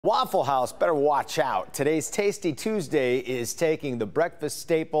Waffle House better watch out. Today's Tasty Tuesday is taking the breakfast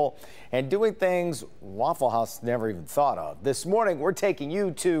staple and doing things Waffle House never even thought of. This morning, we're taking you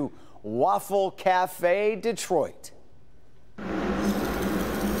to Waffle Cafe Detroit.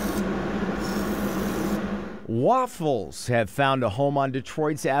 Waffles have found a home on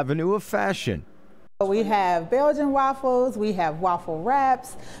Detroit's Avenue of Fashion. We have Belgian waffles, we have waffle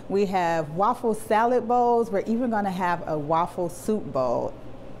wraps, we have waffle salad bowls. We're even going to have a waffle soup bowl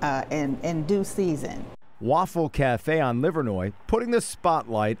in due season. Waffle Cafe on Livernois putting the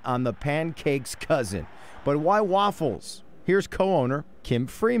spotlight on the pancake's cousin. But why waffles? Here's co-owner Kim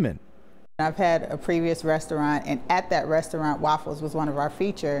Freeman. I've had a previous restaurant, and at that restaurant, waffles was one of our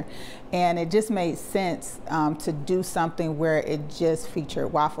feature, and it just made sense to do something where it just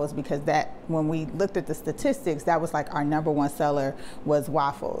featured waffles, because that, when we looked at the statistics, that was like our #1 seller was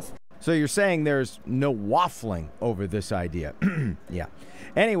waffles. So you're saying there's no waffling over this idea? Yeah.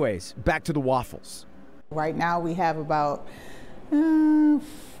 Anyways, back to the waffles. Right now we have about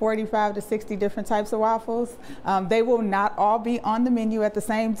 45 to 60 different types of waffles. They will not all be on the menu at the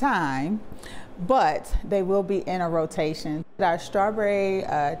same time, but they will be in a rotation. Our strawberry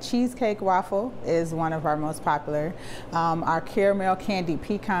cheesecake waffle is one of our most popular. Our caramel candy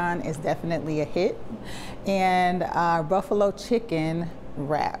pecan is definitely a hit. And our buffalo chicken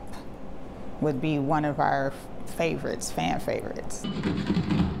wrap would be one of our favorites, fan favorites.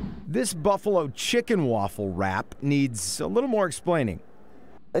 This buffalo chicken waffle wrap needs a little more explaining.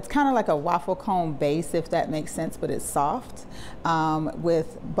 It's kind of like a waffle cone base, if that makes sense, but it's soft,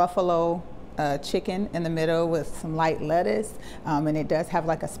 with buffalo chicken in the middle with some light lettuce, and it does have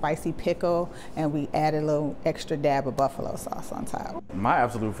like a spicy pickle, and we add a little extra dab of buffalo sauce on top. My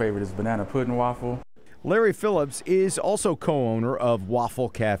absolute favorite is banana pudding waffle. Larry Phillips is also co-owner of Waffle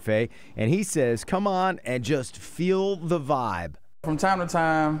Cafe, and he says, come on and just feel the vibe. From time to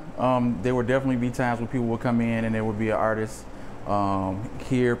time, there would definitely be times when people would come in and there would be an artist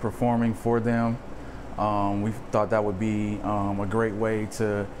here performing for them. We thought that would be a great way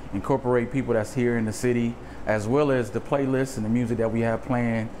to incorporate people that's here in the city, as well as the playlists and the music that we have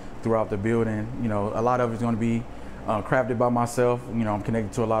playing throughout the building. You know, a lot of it's going to be crafted by myself. You know, I'm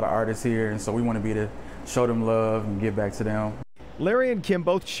connected to a lot of artists here, and so we want to be to show them love and give back to them. Larry and Kim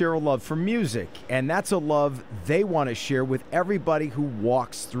both share a love for music, and that's a love they want to share with everybody who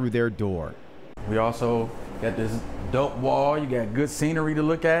walks through their door. We also got this dope wall. You got good scenery to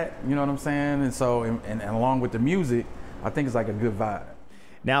look at, you know what I'm saying? And so, and along with the music, I think it's like a good vibe.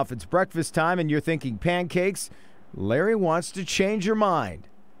 Now, if it's breakfast time and you're thinking pancakes, Larry wants to change your mind.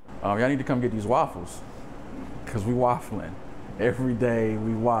 Y'all need to come get these waffles, because we waffling. Every day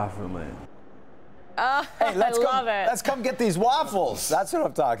we waffling. Hey, let's Let's come get these waffles. That's what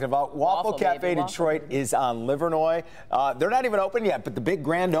I'm talking about. Waffle Cafe Detroit is on Livernois. They're not even open yet, but the big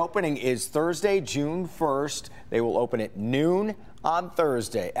grand opening is Thursday, June 1st. They will open at noon on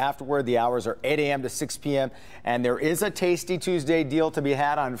Thursday. Afterward, the hours are 8 a.m. to 6 p.m. And there is a Tasty Tuesday deal to be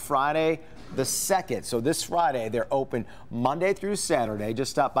had on Friday the 2nd. So this Friday, they're open Monday through Saturday.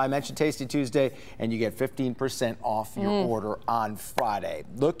 Just stop by, mention Tasty Tuesday, and you get 15% off your order on Friday.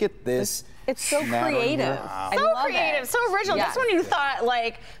 Look at this. It's so creative. Wow. So creative, so original. Yes. That's when you thought,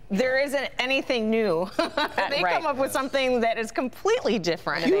 like, there isn't anything new. They come up with something that is completely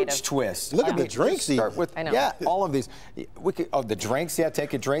different. Huge twist. Look at the drinks. Start with, yeah, all of these. The drinks, yeah,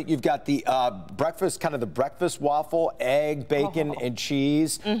 take a drink. You've got the breakfast, kind of the breakfast waffle, egg, bacon, and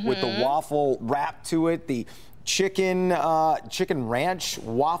cheese with the waffle wrap to it. The chicken ranch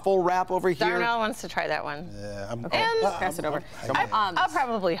waffle wrap over here. Darnell wants to try that one. Yeah, and pass it over. I'll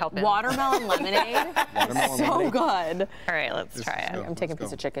probably help him. Watermelon lemonade. So good. All right, let's try it. I'm taking a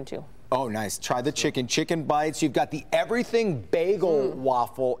piece of chicken too. Oh, nice. Try the chicken bites. You've got the everything bagel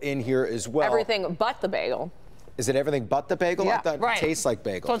waffle in here as well. Everything but the bagel. Is it everything but the bagel? Yeah, I thought it tastes like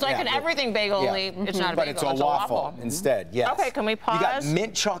bagel. So it's like an everything bagel, only it's not a bagel, but it's a waffle instead, yes. Okay, can we pause? You got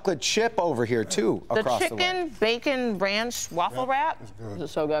mint chocolate chip over here, too, across the way. The chicken bacon ranch waffle wrap. This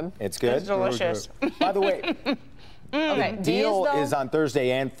is so good. It's good? It's delicious. By the way, okay, the deal is on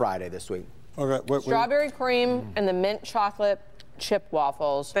Thursday and Friday this week. Okay, strawberry cream and the mint chocolate chip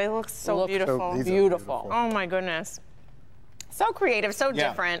waffles. They look so beautiful. So beautiful. Oh, my goodness. So creative, so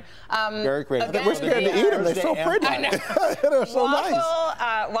different. Very creative. Again, we're scared to eat them. They're so pretty. They're so nice.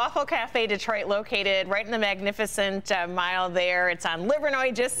 Waffle Cafe Detroit, located right in the magnificent mile there. It's on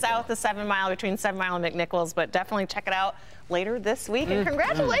Livernois, just south of 7 Mile, between 7 Mile and McNichols. But definitely check it out later this week. And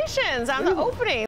congratulations on the opening.